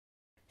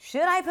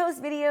Should I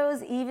post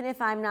videos even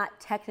if I'm not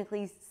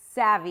technically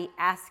savvy?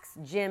 Asks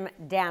Jim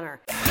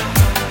Danner.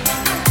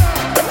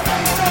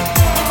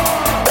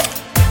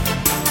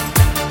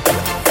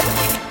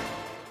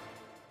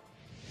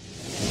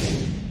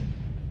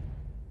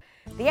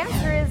 The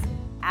answer is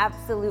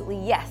absolutely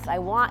yes. I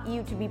want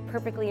you to be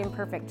perfectly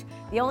imperfect.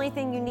 The only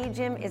thing you need,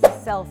 Jim, is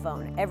a cell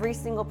phone. Every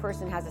single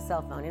person has a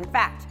cell phone. In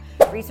fact,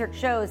 research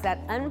shows that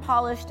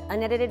unpolished,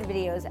 unedited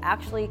videos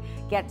actually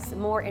gets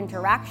more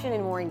interaction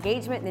and more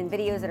engagement than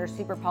videos that are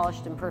super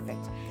polished and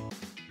perfect.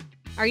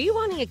 Are you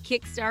wanting a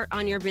kickstart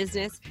on your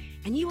business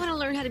and you want to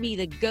learn how to be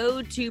the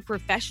go-to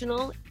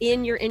professional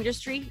in your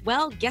industry?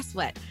 Well, guess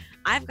what?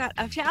 I've got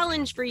a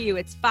challenge for you.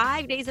 It's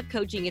 5 days of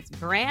coaching. It's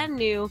brand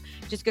new.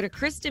 Just go to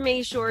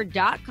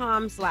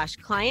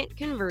KristaMashore.com/client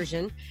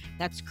conversion.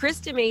 That's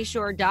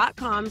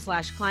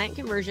KristaMashore.com/client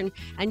conversion.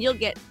 And you'll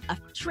get a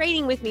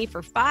training with me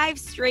for 5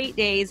 straight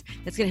days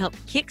that's going to help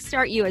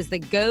kickstart you as the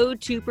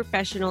go-to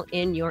professional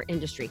in your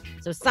industry.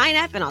 So sign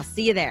up and I'll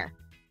see you there.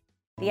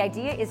 The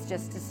idea is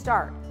just to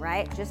start,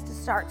 right? Just to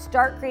start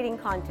creating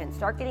content,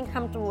 start getting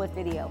comfortable with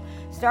video,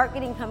 start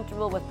getting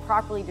comfortable with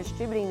properly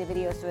distributing the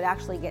video so it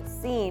actually gets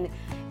seen,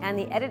 and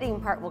the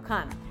editing part will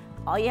come.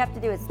 All you have to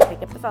do is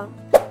pick up the phone,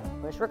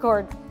 push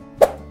record,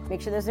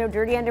 make sure there's no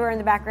dirty underwear in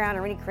the background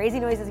or any crazy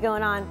noises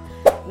going on,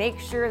 make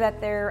sure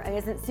that there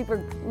isn't super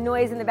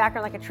noise in the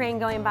background like a train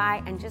going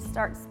by, and just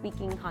start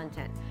speaking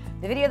content.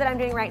 The video that I'm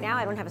doing right now,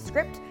 I don't have a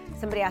script.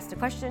 Somebody asked a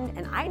question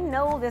and I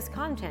know this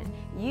content.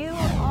 You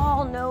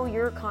all know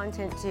your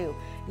content too.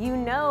 You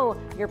know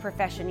your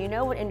profession, you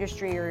know what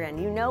industry you're in,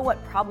 you know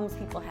what problems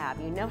people have,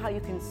 you know how you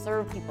can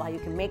serve people, how you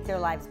can make their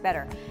lives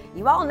better.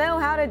 You all know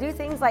how to do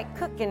things like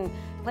cook and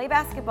play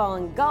basketball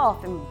and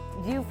golf and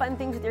do fun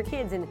things with your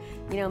kids and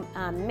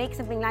make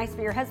something nice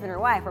for your husband or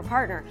wife or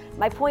partner.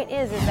 My point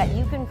is that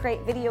you can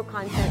create video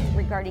content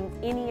regarding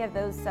any of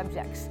those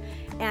subjects.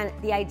 And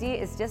the idea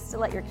is just to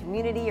let your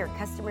community, your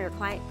customer, your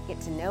client get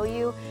to know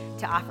you,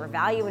 to offer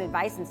value and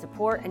advice and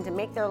support, and to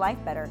make their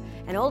life better.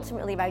 And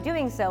ultimately, by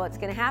doing so, what's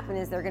going to happen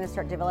is they're going to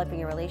start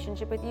developing a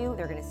relationship with you.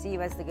 They're going to see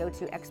you as the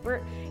go-to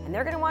expert, and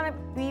they're going to want to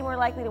be more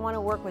likely to want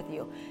to work with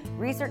you.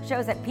 Research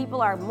shows that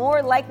people are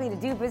more likely to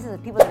do business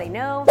with people that they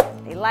know,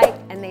 they like,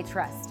 and they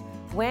trust.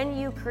 When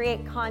you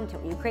create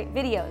content, when you create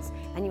videos,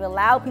 and you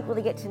allow people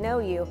to get to know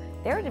you,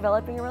 they're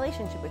developing a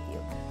relationship with you.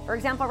 For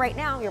example, right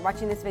now, you're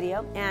watching this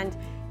video, and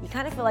you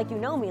kind of feel like you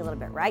know me a little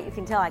bit, right? You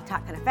can tell I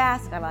talk kind of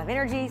fast, I have a lot of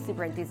energy,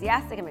 super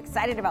enthusiastic, I'm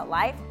excited about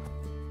life,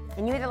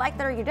 and you either like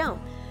that or you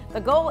don't. The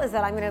goal is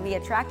that I'm going to be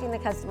attracting the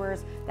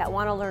customers that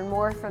want to learn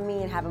more from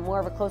me and have more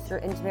of a closer,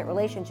 intimate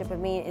relationship with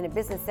me in a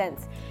business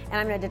sense, and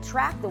I'm going to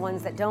detract the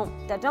ones that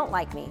don't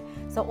like me.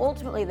 So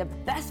ultimately, the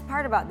best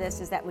part about this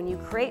is that when you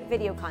create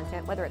video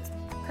content, whether it's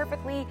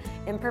perfectly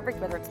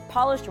imperfect, whether it's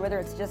polished, or whether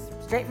it's just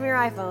straight from your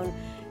iPhone,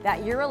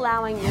 that you're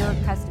allowing your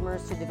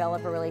customers to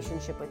develop a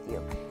relationship with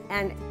you.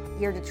 And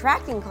you're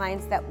detracting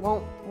clients that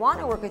won't want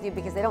to work with you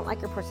because they don't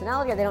like your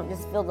personality or they don't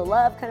just feel the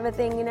love kind of a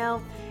thing,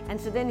 And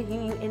so then who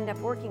you end up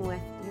working with,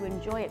 you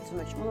enjoy it so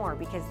much more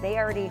because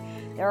they're already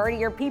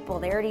your people.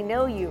 They already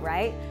know you,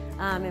 right?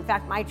 In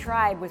fact, my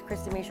tribe with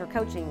Krista Mashore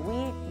Coaching,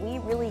 we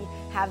really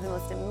have the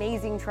most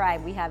amazing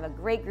tribe. We have a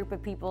great group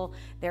of people.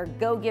 They're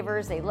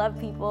go-givers. They love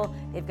people.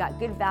 They've got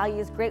good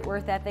values, great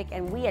work ethic,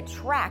 and we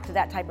attract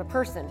that type of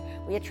person.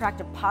 We attract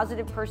a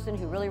positive person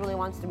who really, really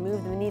wants to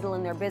move the needle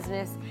in their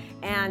business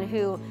and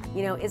who,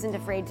 isn't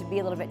afraid to be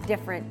a little bit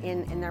different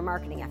in their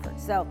marketing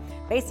efforts. So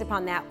based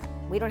upon that,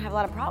 we don't have a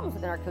lot of problems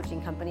within our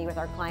coaching company with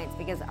our clients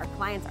because our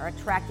clients are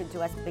attracted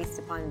to us based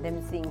upon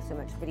them seeing so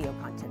much video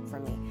content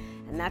from me.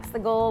 And that's the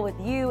goal with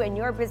you and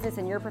your business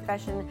and your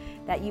profession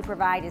that you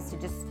provide is to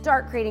just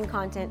start creating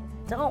content.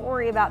 Don't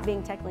worry about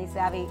being technically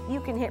savvy.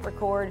 You can hit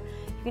record.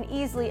 You can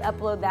easily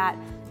upload that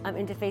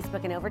into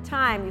Facebook, and over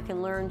time you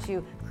can learn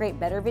to create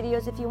better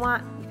videos if you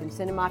want. You can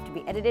send them off to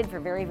be edited for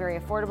very, very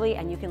affordably,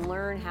 and you can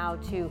learn how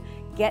to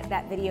get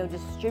that video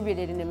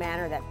distributed in a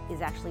manner that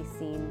is actually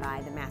seen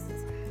by the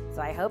masses. So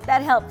I hope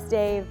that helps,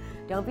 Dave.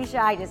 Don't be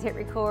shy, just hit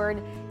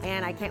record,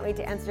 and I can't wait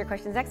to answer your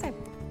questions next time.